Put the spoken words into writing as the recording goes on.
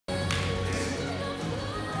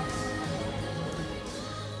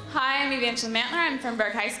I'm Evangeline Mantler. I'm from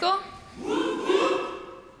Burke High School.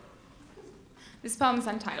 This poem is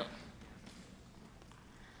untitled.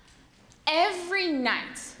 Every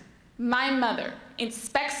night, my mother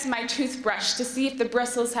inspects my toothbrush to see if the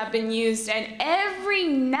bristles have been used, and every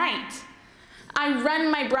night, I run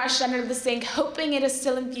my brush under the sink, hoping it is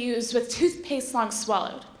still infused with toothpaste long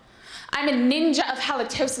swallowed. I'm a ninja of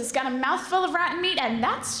halitosis, got a mouthful of rotten meat, and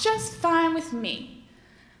that's just fine with me.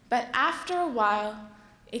 But after a while,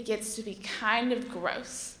 it gets to be kind of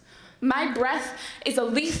gross. My breath is a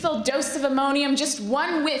lethal dose of ammonium. Just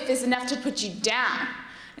one whiff is enough to put you down.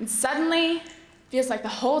 And suddenly, it feels like the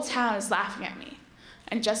whole town is laughing at me.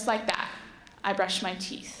 And just like that, I brush my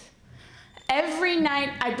teeth. Every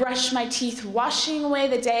night, I brush my teeth, washing away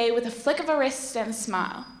the day with a flick of a wrist and a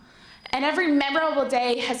smile. And every memorable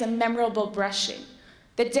day has a memorable brushing.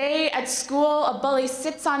 The day at school, a bully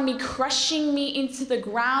sits on me, crushing me into the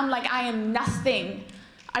ground like I am nothing.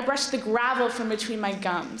 I brush the gravel from between my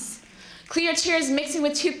gums. Clear tears mixing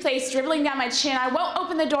with toothpaste dribbling down my chin. I won't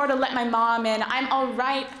open the door to let my mom in. I'm all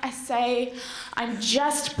right, I say. I'm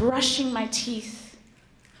just brushing my teeth.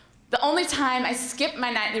 The only time I skip my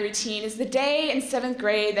nightly routine is the day in 7th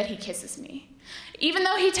grade that he kisses me. Even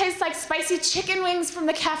though he tastes like spicy chicken wings from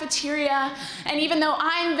the cafeteria, and even though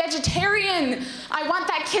I'm vegetarian, I want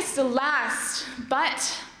that kiss to last.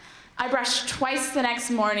 But I brush twice the next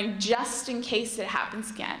morning just in case it happens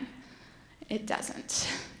again. It doesn't.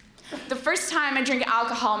 The first time I drink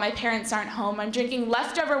alcohol, my parents aren't home. I'm drinking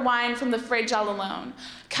leftover wine from the fridge all alone,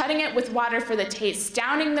 cutting it with water for the taste,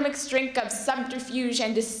 downing the mixed drink of subterfuge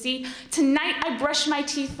and deceit. Tonight I brush my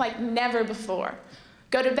teeth like never before.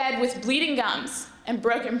 Go to bed with bleeding gums and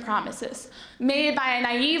broken promises, made by a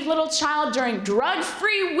naive little child during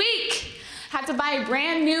drug-free week. Had to buy a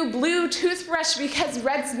brand new blue toothbrush because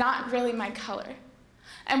red's not really my color.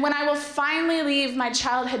 And when I will finally leave my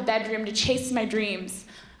childhood bedroom to chase my dreams,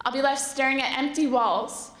 I'll be left staring at empty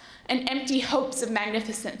walls and empty hopes of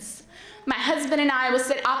magnificence. My husband and I will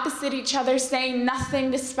sit opposite each other, saying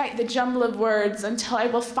nothing despite the jumble of words, until I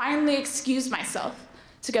will finally excuse myself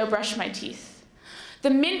to go brush my teeth. The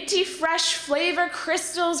minty, fresh flavor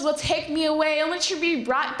crystals will take me away, only to be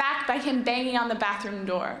brought back by him banging on the bathroom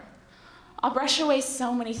door. I'll brush away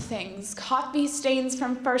so many things: coffee stains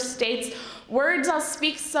from first dates, words I'll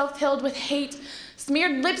speak so filled with hate,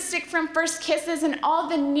 smeared lipstick from first kisses, and all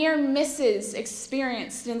the near misses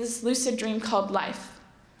experienced in this lucid dream called life.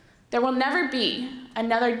 There will never be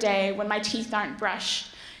another day when my teeth aren't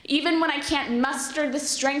brushed. Even when I can't muster the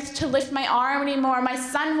strength to lift my arm anymore, my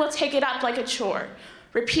son will take it up like a chore,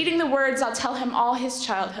 repeating the words I'll tell him all his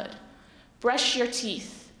childhood. Brush your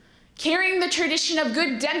teeth. Carrying the tradition of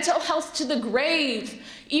good dental health to the grave.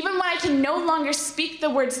 Even when I can no longer speak the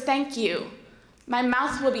words thank you, my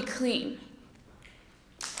mouth will be clean.